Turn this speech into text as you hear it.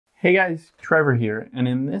Hey guys, Trevor here, and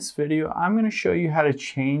in this video I'm going to show you how to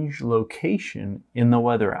change location in the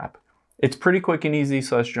weather app. It's pretty quick and easy,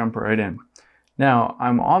 so let's jump right in. Now,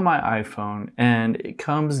 I'm on my iPhone and it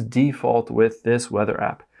comes default with this weather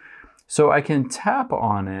app. So I can tap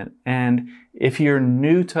on it, and if you're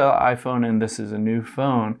new to iPhone and this is a new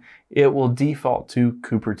phone, it will default to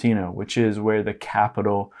Cupertino, which is where the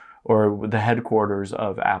capital or the headquarters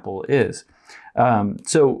of Apple is.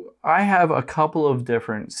 So I have a couple of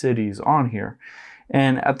different cities on here,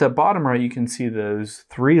 and at the bottom right you can see those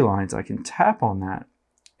three lines. I can tap on that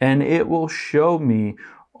and it will show me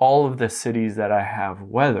all of the cities that I have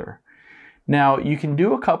weather. Now you can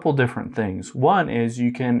do a couple different things. One is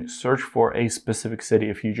you can search for a specific city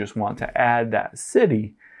if you just want to add that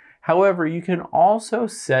city. However, you can also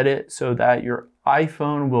set it so that your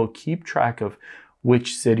iPhone will keep track of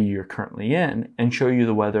which city you're currently in and show you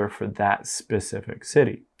the weather for that specific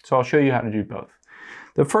city. So I'll show you how to do both.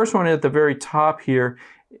 The first one at the very top here,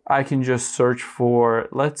 I can just search for,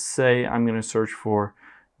 let's say I'm going to search for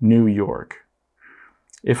New York.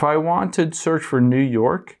 If I want to search for New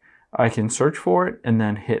York, I can search for it and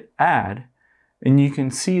then hit add, and you can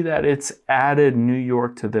see that it's added New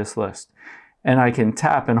York to this list. And I can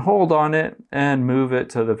tap and hold on it and move it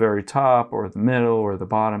to the very top or the middle or the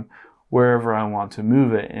bottom, wherever I want to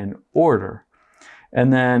move it in order.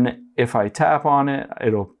 And then if I tap on it,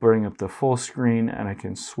 it'll bring up the full screen and I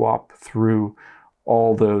can swap through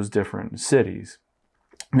all those different cities.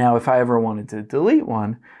 Now, if I ever wanted to delete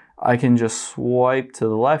one, I can just swipe to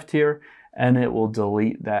the left here and it will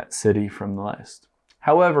delete that city from the list.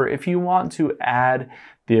 However, if you want to add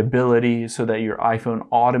the ability so that your iPhone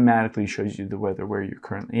automatically shows you the weather where you're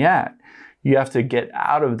currently at, you have to get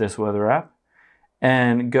out of this weather app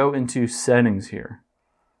and go into settings here.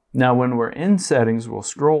 Now when we're in settings, we'll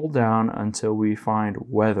scroll down until we find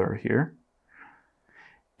weather here.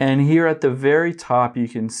 And here at the very top, you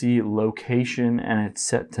can see location and it's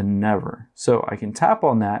set to never. So I can tap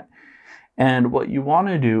on that. And what you want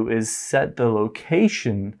to do is set the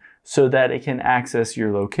location so that it can access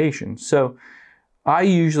your location. So I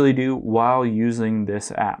usually do while using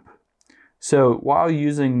this app. So while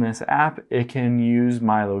using this app, it can use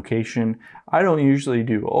my location. I don't usually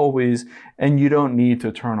do always, and you don't need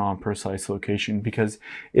to turn on precise location because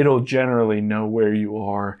it'll generally know where you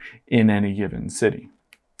are in any given city.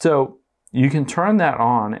 So you can turn that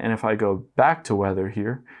on, and if I go back to weather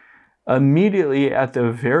here, immediately at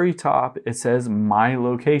the very top, it says my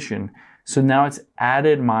location. So now it's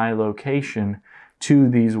added my location to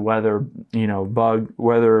these weather,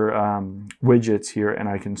 weather widgets here, and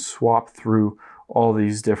I can swap through all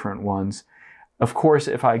these different ones. Of course,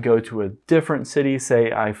 if I go to a different city,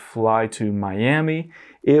 say I fly to Miami,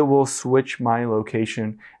 it will switch my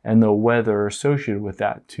location and the weather associated with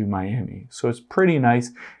that to Miami. So it's pretty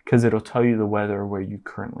nice because it'll tell you the weather where you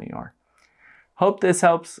currently are. Hope this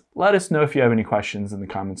helps. Let us know if you have any questions in the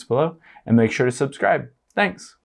comments below, and make sure to subscribe. Thanks.